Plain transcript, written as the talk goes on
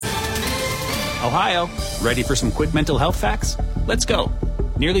Ohio, ready for some quick mental health facts? Let's go.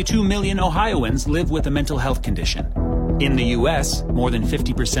 Nearly 2 million Ohioans live with a mental health condition. In the U.S., more than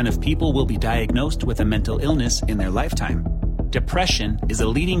 50% of people will be diagnosed with a mental illness in their lifetime. Depression is a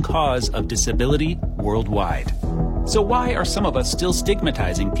leading cause of disability worldwide. So why are some of us still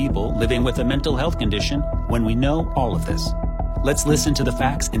stigmatizing people living with a mental health condition when we know all of this? Let's listen to the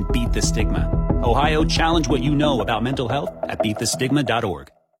facts and beat the stigma. Ohio, challenge what you know about mental health at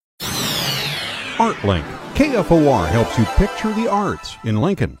beatthestigma.org. ArtLink. KFOR helps you picture the arts in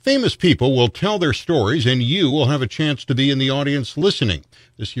Lincoln. Famous people will tell their stories, and you will have a chance to be in the audience listening.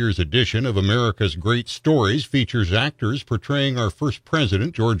 This year's edition of America's Great Stories features actors portraying our first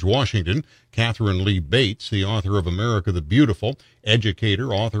president, George Washington, Catherine Lee Bates, the author of America the Beautiful,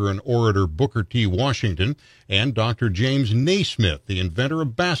 educator, author, and orator Booker T. Washington, and Dr. James Naismith, the inventor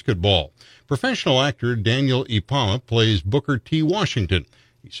of basketball. Professional actor Daniel Ipama plays Booker T. Washington.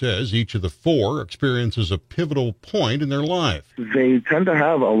 He says each of the four experiences a pivotal point in their life. They tend to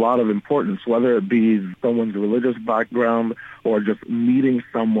have a lot of importance, whether it be someone's religious background or just meeting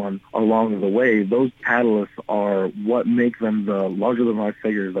someone along the way. Those catalysts are what make them the larger-than-life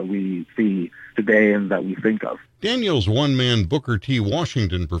figures that we see today and that we think of. Daniel's one-man Booker T.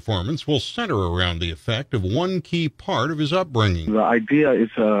 Washington performance will center around the effect of one key part of his upbringing. The idea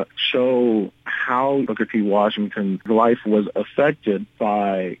is to show how Booker T. Washington's life was affected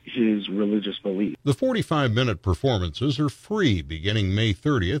by his religious belief. The 45-minute performances are free beginning May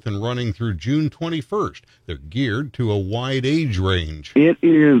 30th and running through June 21st. They're geared to a wide age range. It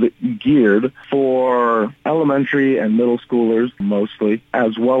is geared for elementary and middle schoolers mostly,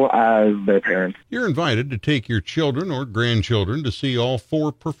 as well as their parents. You're invited to take your children or grandchildren to see all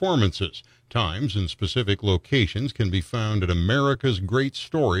four performances. Times and specific locations can be found at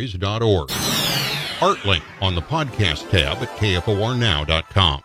americasgreatstories.org. ArtLink on the podcast tab at kfornow.com.